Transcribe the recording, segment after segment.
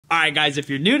Alright guys, if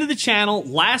you're new to the channel,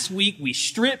 last week we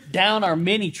stripped down our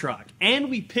mini truck and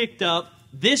we picked up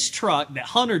this truck that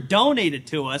Hunter donated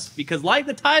to us because like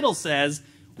the title says,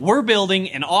 we're building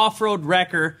an off-road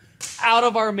wrecker out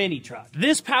of our mini truck.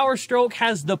 This Power Stroke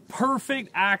has the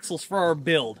perfect axles for our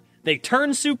build. They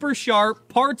turn super sharp,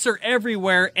 parts are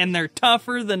everywhere, and they're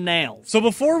tougher than nails. So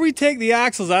before we take the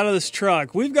axles out of this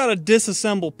truck, we've got to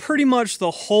disassemble pretty much the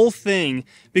whole thing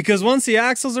because once the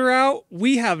axles are out,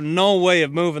 we have no way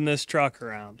of moving this truck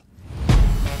around.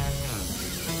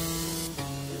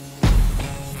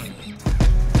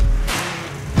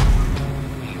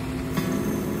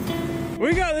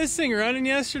 We got this thing running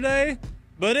yesterday,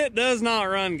 but it does not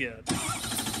run good.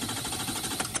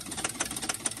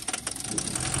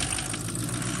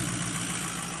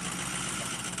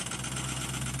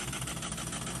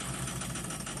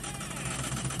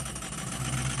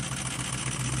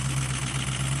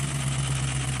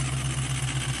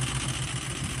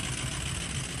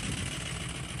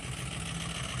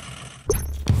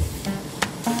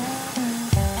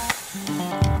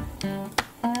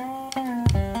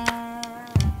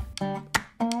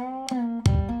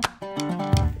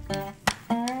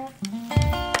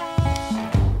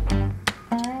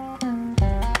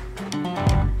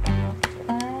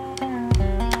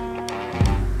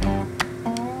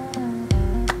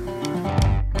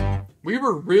 We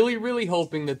were really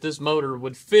hoping that this motor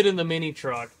would fit in the mini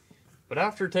truck, but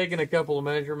after taking a couple of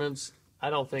measurements, I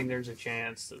don't think there's a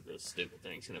chance that this stupid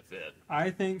thing's gonna fit. I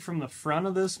think from the front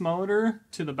of this motor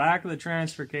to the back of the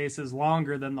transfer case is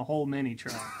longer than the whole mini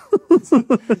truck. So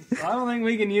I don't think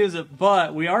we can use it,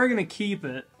 but we are gonna keep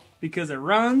it because it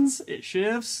runs, it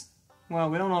shifts. Well,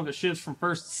 we don't know if it shifts from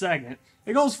first to second.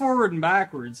 It goes forward and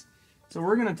backwards. So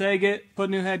we're gonna take it, put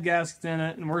new head gaskets in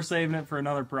it, and we're saving it for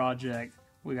another project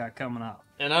we got coming up.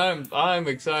 And I'm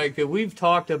excited because we've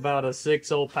talked about a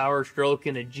 6.0 Power Stroke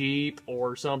in a Jeep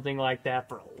or something like that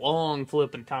for a long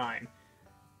flipping time.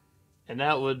 And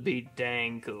that would be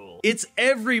dang cool. It's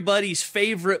everybody's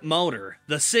favorite motor,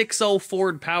 the 6.0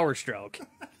 Ford Power Stroke.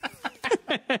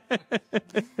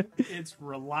 It's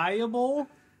reliable.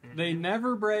 They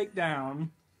never break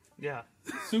down. Yeah.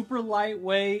 Super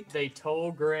lightweight. They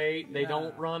tow great. They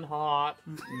don't run hot.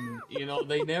 You know,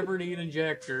 they never need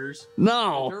injectors.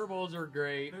 No. The turbos are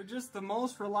great. They're just the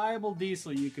most reliable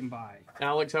diesel you can buy.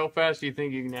 Alex, how fast do you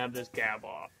think you can have this cab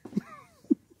off?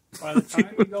 By the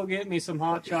time you go get me some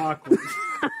hot chocolate.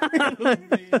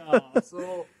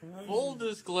 So, full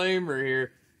disclaimer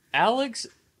here. Alex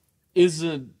is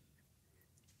an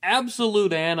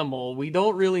absolute animal. We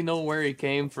don't really know where he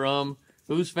came from,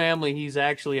 whose family he's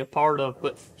actually a part of,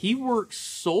 but he works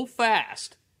so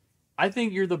fast. I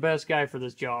think you're the best guy for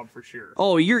this job for sure.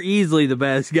 Oh, you're easily the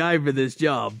best guy for this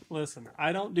job. Listen,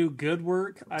 I don't do good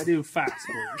work, I do fast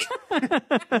work.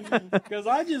 Because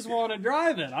I just want to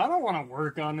drive it. I don't want to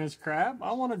work on this crap.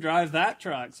 I want to drive that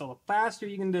truck. So the faster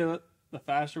you can do it, the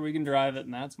faster we can drive it,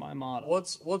 and that's my motto.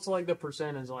 What's like the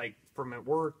percentage, like, from at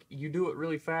work, you do it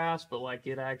really fast, but like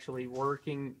it actually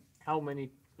working, how many,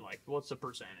 like, what's the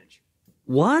percentage?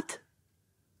 What?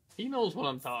 He knows what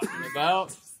I'm talking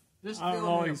about. Just I don't tell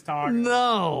know what him. he's talking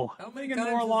No. How many Thinking times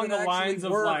more does along it the actually lines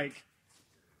of work? like,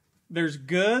 there's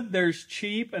good, there's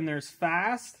cheap, and there's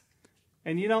fast.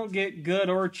 And you don't get good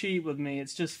or cheap with me,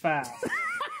 it's just fast.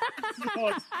 So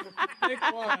it's, pick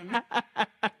one.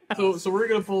 So we're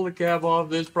gonna pull the cab off.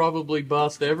 This probably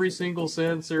bust every single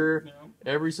sensor,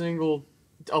 every single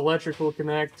electrical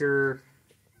connector,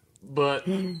 but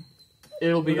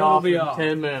it'll be off in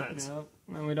 10 minutes. Yep.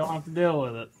 And we don't have to deal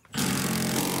with it.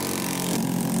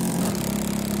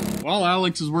 While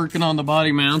Alex is working on the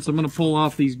body mounts, I'm gonna pull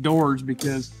off these doors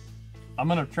because I'm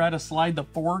gonna try to slide the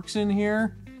forks in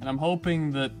here, and I'm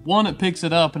hoping that one, it picks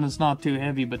it up and it's not too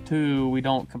heavy, but two, we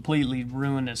don't completely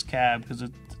ruin this cab because the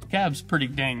cab's pretty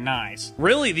dang nice.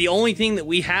 Really, the only thing that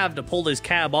we have to pull this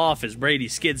cab off is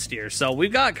Brady's skid steer, so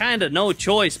we've got kind of no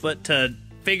choice but to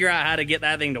figure out how to get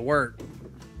that thing to work.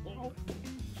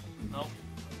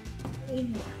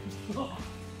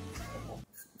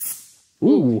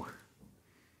 Ooh.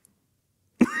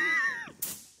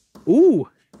 Ooh.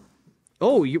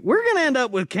 Oh, we're gonna end up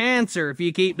with cancer if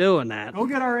you keep doing that. Go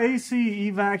get our AC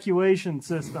evacuation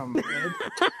system.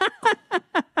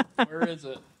 Where is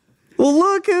it? Well,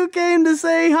 look who came to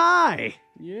say hi.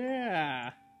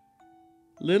 Yeah.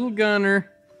 Little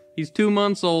Gunner. He's 2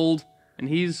 months old, and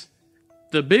he's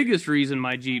the biggest reason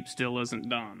my Jeep still isn't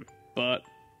done. But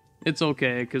it's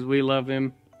okay, because we love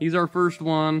him. He's our first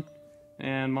one,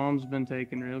 and Mom's been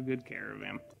taking real good care of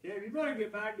him. Yeah, you better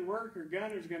get back to work or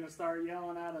Gunner's gonna start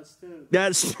yelling at us too.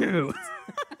 That's true.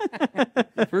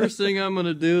 First thing I'm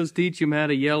gonna do is teach him how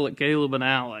to yell at Caleb and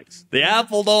Alex. The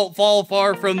apple don't fall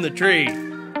far from the tree.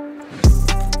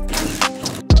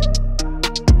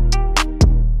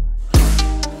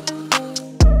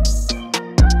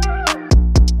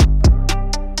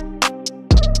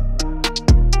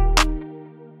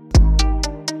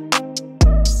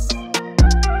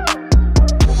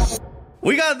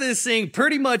 We got this thing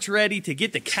pretty much ready to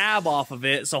get the cab off of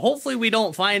it, so hopefully we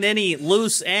don't find any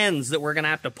loose ends that we're gonna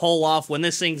have to pull off when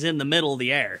this thing's in the middle of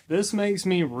the air. This makes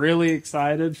me really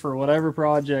excited for whatever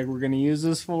project we're gonna use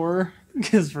this for,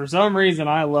 because for some reason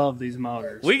I love these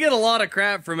motors. We get a lot of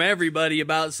crap from everybody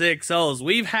about 6.0s.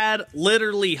 We've had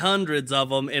literally hundreds of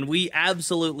them, and we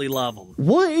absolutely love them.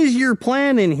 What is your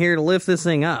plan in here to lift this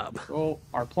thing up? Well,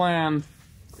 our plan,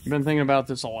 I've been thinking about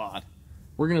this a lot.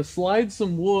 We're gonna slide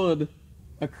some wood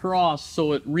across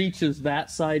so it reaches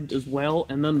that side as well,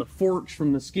 and then the forks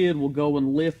from the skid will go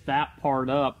and lift that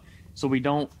part up so we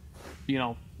don't, you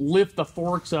know, lift the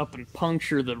forks up and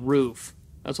puncture the roof.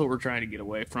 That's what we're trying to get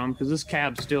away from, because this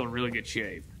cab's still in really good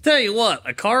shape. Tell you what,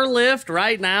 a car lift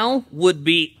right now would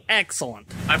be excellent.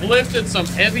 I've lifted some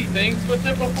heavy things with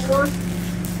it before,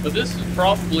 but this is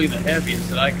probably the heaviest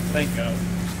that I can think of.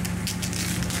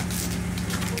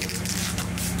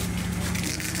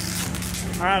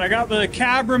 Alright, I got the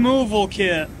cab removal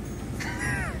kit.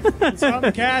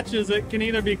 Some catches, it can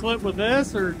either be clipped with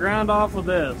this or ground off with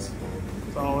this.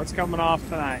 So it's coming off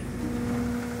tonight.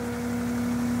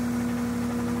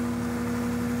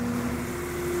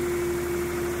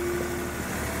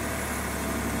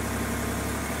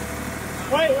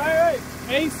 Wait.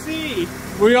 AC.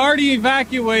 We already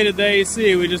evacuated the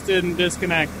AC, we just didn't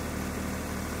disconnect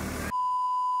it.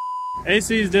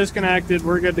 AC is disconnected,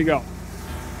 we're good to go.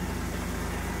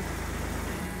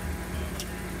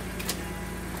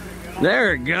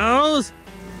 There it goes.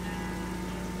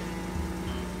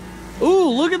 Ooh,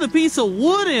 look at the piece of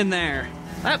wood in there.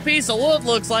 That piece of wood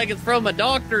looks like it's from a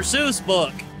Dr. Seuss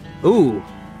book. Ooh.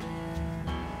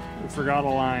 We forgot a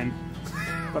line,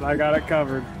 but I got it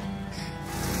covered.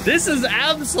 This is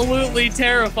absolutely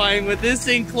terrifying with this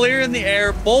thing clear in the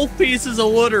air. Both pieces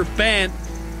of wood are bent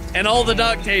and all the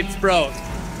duct tape's broke.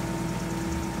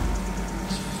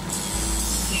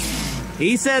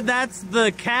 He said that's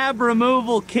the cab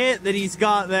removal kit that he's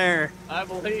got there. I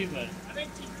believe it. I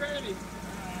think he's ready.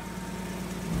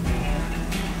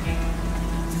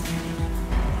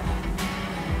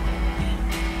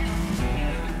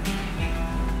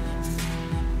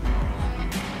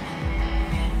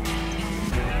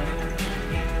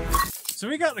 So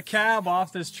we got the cab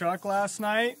off this truck last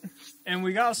night, and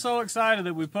we got so excited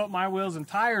that we put my wheels and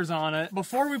tires on it.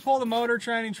 Before we pull the motor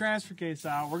training transfer case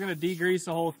out, we're gonna degrease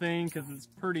the whole thing because it's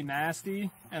pretty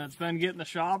nasty and it's been getting the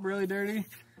shop really dirty.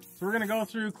 So we're gonna go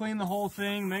through, clean the whole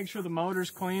thing, make sure the motor's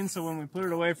clean so when we put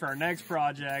it away for our next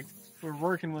project, we're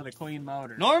working with a clean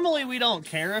motor. Normally we don't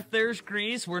care if there's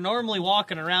grease. We're normally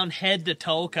walking around head to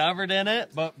toe covered in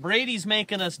it, but Brady's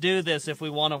making us do this if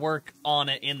we want to work on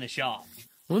it in the shop.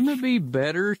 Wouldn't it be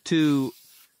better to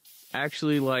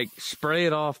actually, like, spray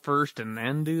it off first and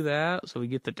then do that so we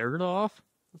get the dirt off?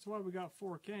 That's why we got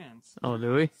 4 cans. Oh,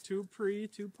 do we? 2 pre,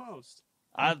 2 post.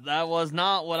 That was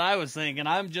not what I was thinking.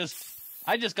 I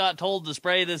just got told to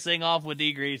spray this thing off with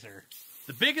degreaser.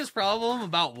 The biggest problem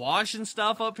about washing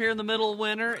stuff up here in the middle of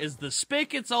winter is the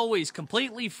spigot's always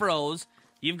completely froze.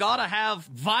 You've got to have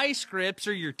vice grips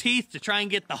or your teeth to try and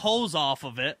get the hose off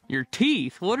of it. Your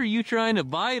teeth? What are you trying to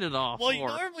bite it off Well, for?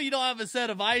 normally you don't have a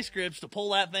set of vice grips to pull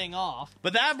that thing off.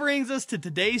 But that brings us to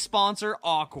today's sponsor,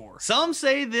 Offroad. Some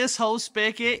say this hose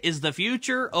spigot is the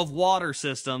future of water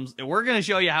systems, and we're going to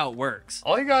show you how it works.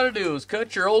 All you gotta do is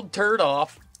cut your old turd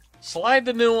off, slide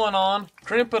the new one on,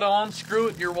 crimp it on, screw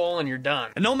it to your wall, and you're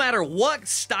done. And no matter what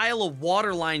style of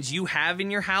water lines you have in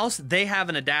your house, they have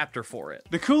an adapter for it.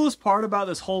 The coolest part about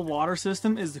this whole water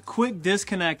system is the quick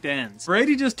disconnect ends.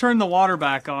 Brady just turned the water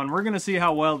back on. We're gonna see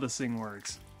how well this thing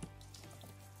works.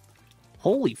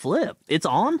 Holy flip, it's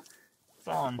on? It's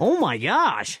on. Oh my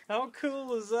gosh. How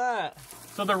cool is that?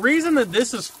 So the reason that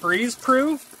this is freeze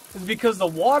proof is because the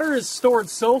water is stored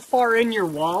so far in your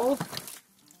wall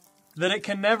that it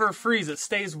can never freeze. It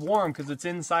stays warm because it's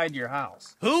inside your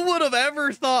house. Who would have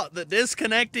ever thought that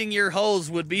disconnecting your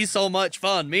hose would be so much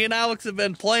fun? Me and Alex have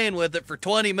been playing with it for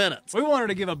 20 minutes. We wanted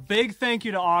to give a big thank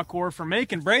you to Offroad for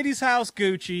making Brady's house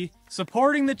Gucci,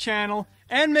 supporting the channel,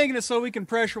 and making it so we can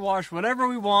pressure wash whatever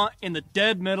we want in the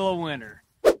dead middle of winter.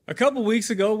 A couple weeks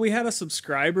ago, we had a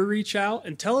subscriber reach out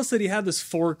and tell us that he had this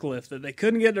forklift that they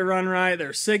couldn't get to run right.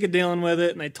 They're sick of dealing with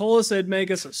it, and they told us they'd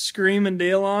make us a screaming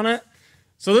deal on it.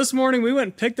 So this morning, we went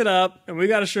and picked it up, and we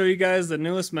got to show you guys the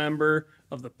newest member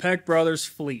of the Peck Brothers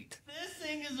fleet. This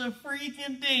thing is a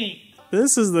freaking thing.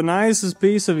 This is the nicest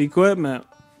piece of equipment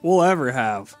we'll ever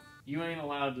have. You ain't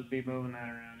allowed to be moving that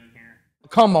around in here.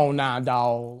 Come on now,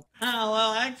 dog. Oh,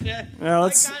 well, actually,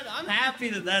 I'm happy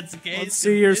that that's the case. Let's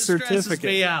see your It stresses certificate.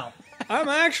 me out. I'm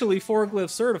actually forklift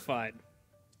certified.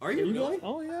 Are you really?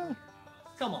 Oh, yeah.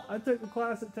 Come on. I took the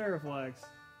class at Terraflex.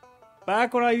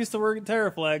 Back when I used to work at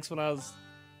Terraflex when I was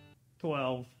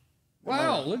 12.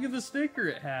 Wow, look at the sticker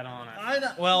it had on it.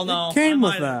 It came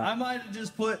with that. I might have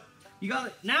just put. You got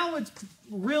it. Now it's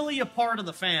really a part of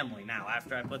the family now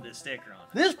after I put this sticker on.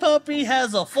 This puppy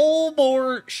has a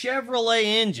full-bore Chevrolet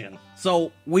engine,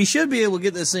 so we should be able to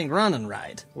get this thing running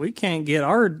right. We can't get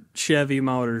our Chevy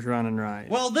motors running right.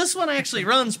 Well, this one actually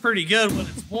runs pretty good when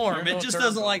it's warm. It just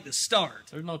doesn't like to start.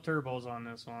 There's no turbos on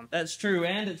this one. That's true,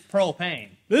 and it's propane.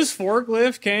 This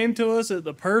forklift came to us at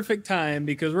the perfect time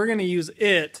because we're going to use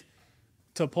it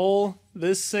to pull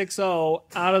this 6.0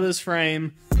 out of this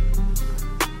frame.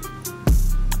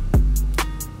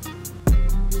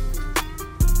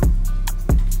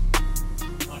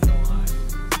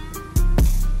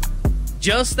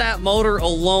 Just that motor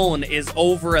alone is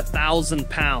over 1,000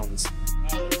 pounds.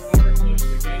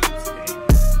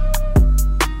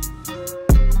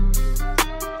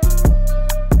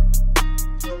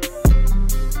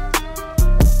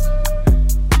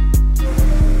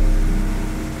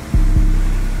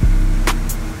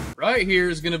 Right here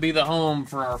is going to be the home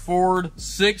for our Ford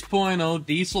 6.0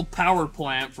 diesel power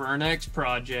plant for our next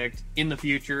project in the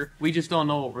future. We just don't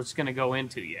know what it's going to go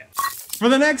into yet. For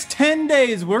the next 10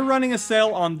 days, we're running a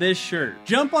sale on this shirt.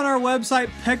 Jump on our website,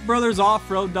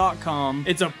 peckbrothersoffroad.com.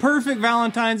 It's a perfect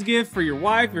Valentine's gift for your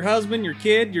wife, your husband, your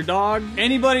kid, your dog.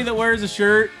 Anybody that wears a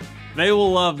shirt, they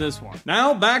will love this one.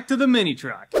 Now, back to the mini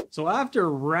truck. So after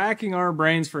racking our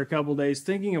brains for a couple days,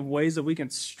 thinking of ways that we can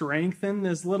strengthen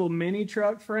this little mini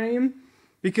truck frame,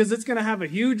 because it's gonna have a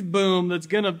huge boom that's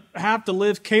gonna have to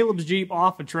lift Caleb's Jeep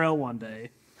off a trail one day,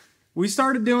 we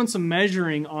started doing some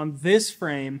measuring on this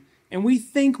frame, and we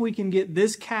think we can get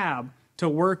this cab to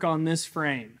work on this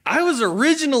frame. I was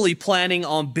originally planning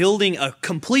on building a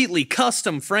completely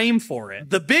custom frame for it.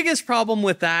 The biggest problem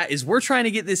with that is we're trying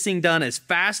to get this thing done as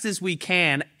fast as we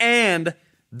can, and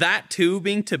that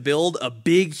tubing to build a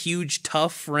big, huge,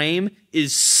 tough frame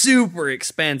is super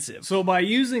expensive. So by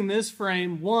using this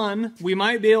frame, 1, we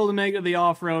might be able to make it the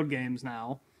off-road games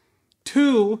now.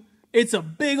 2, it's a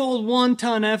big old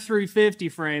 1-ton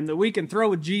F350 frame that we can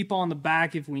throw a Jeep on the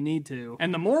back if we need to.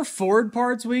 And the more Ford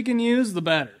parts we can use, the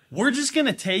better. We're just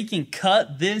gonna take and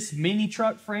cut this mini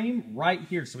truck frame right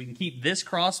here so we can keep this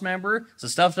cross member so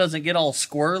stuff doesn't get all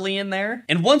squirrely in there.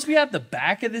 And once we have the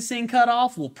back of this thing cut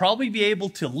off, we'll probably be able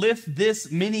to lift this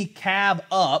mini cab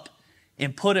up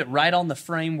and put it right on the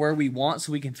frame where we want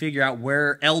so we can figure out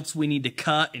where else we need to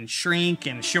cut and shrink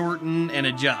and shorten and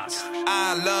adjust.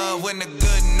 I love when the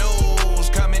good news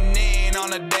coming in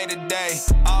on a day-to-day.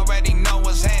 Already know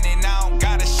what's happening, I don't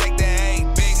gotta shake the hay.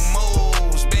 Big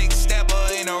moves, big stepper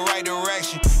in the right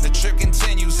direction. The trip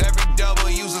continues, every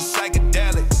W's a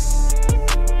psychedelic.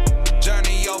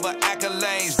 Journey over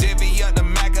accolades, divvy up the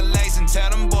accolades and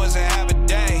tell them boys to have a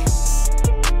day.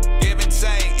 Give and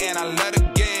take, and I let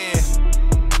it give.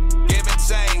 Give and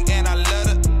take, and I let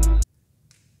it.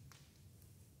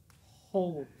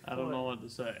 Holy I don't know what to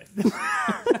say.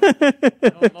 I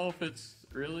don't know if it's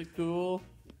really cool.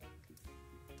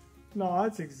 No,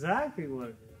 that's exactly what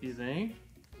it is. You think?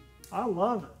 I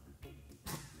love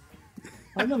it.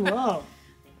 I'm in love.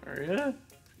 Are you?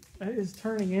 It is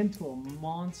turning into a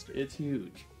monster. It's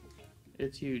huge.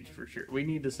 It's huge for sure. We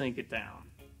need to sink it down.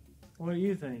 What do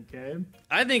you think, Gabe?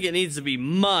 I think it needs to be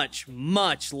much,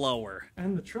 much lower.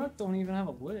 And the truck don't even have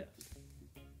a lift.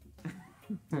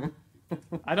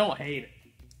 I don't hate it.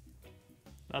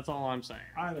 That's all I'm saying.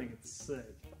 I think it's sick.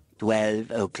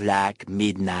 12 o'clock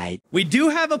midnight. We do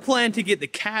have a plan to get the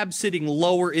cab sitting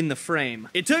lower in the frame.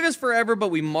 It took us forever, but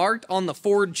we marked on the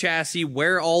Ford chassis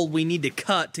where all we need to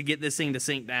cut to get this thing to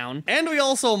sink down. And we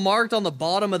also marked on the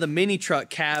bottom of the mini truck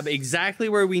cab exactly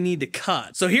where we need to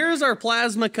cut. So here's our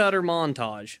plasma cutter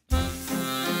montage.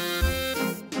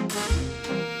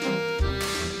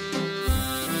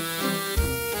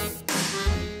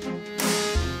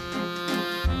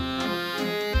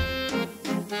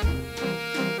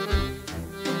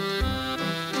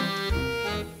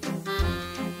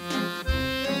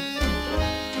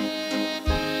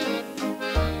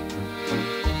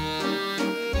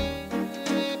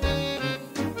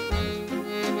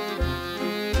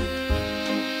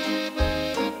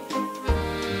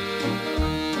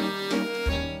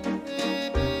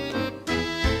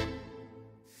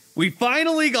 We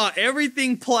finally got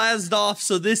everything plazzed off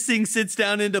so this thing sits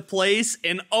down into place,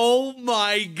 and oh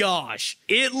my gosh,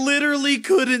 it literally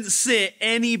couldn't sit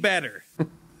any better.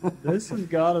 This has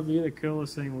got to be the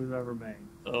coolest thing we've ever made.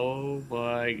 Oh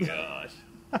my gosh.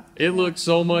 It looks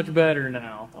so much better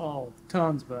now. Oh,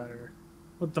 tons better.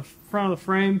 With the front of the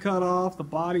frame cut off, the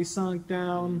body sunk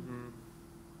down.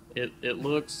 It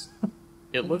looks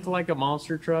it looked like a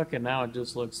monster truck, and now it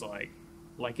just looks like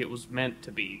it was meant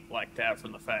to be like that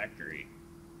from the factory.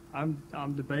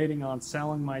 I'm debating on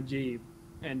selling my Jeep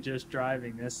and just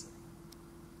driving this.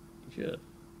 You should.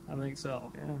 I think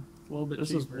so. Yeah. A little bit This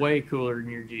cheaper. is way cooler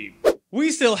than your Jeep. We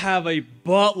still have a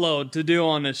buttload to do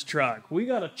on this truck. We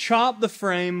gotta chop the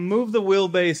frame, move the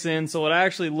wheelbase in so it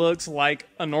actually looks like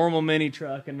a normal mini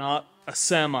truck and not a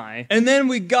semi. And then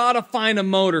we gotta find a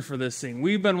motor for this thing.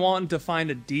 We've been wanting to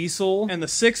find a diesel, and the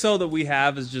 6.0 that we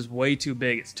have is just way too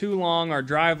big. It's too long. Our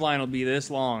drive line will be this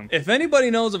long. If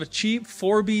anybody knows of a cheap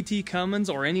 4BT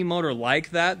Cummins or any motor like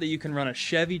that you can run a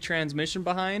Chevy transmission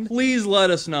behind, please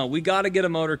let us know. We gotta get a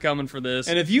motor coming for this.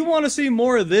 And if you want to see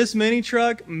more of this mini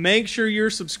truck, make sure you're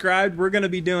subscribed. We're gonna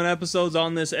be doing episodes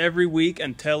on this every week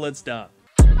until it's done.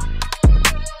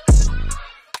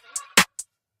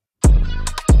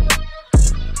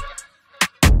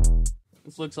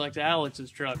 This looks like Alex's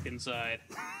truck inside.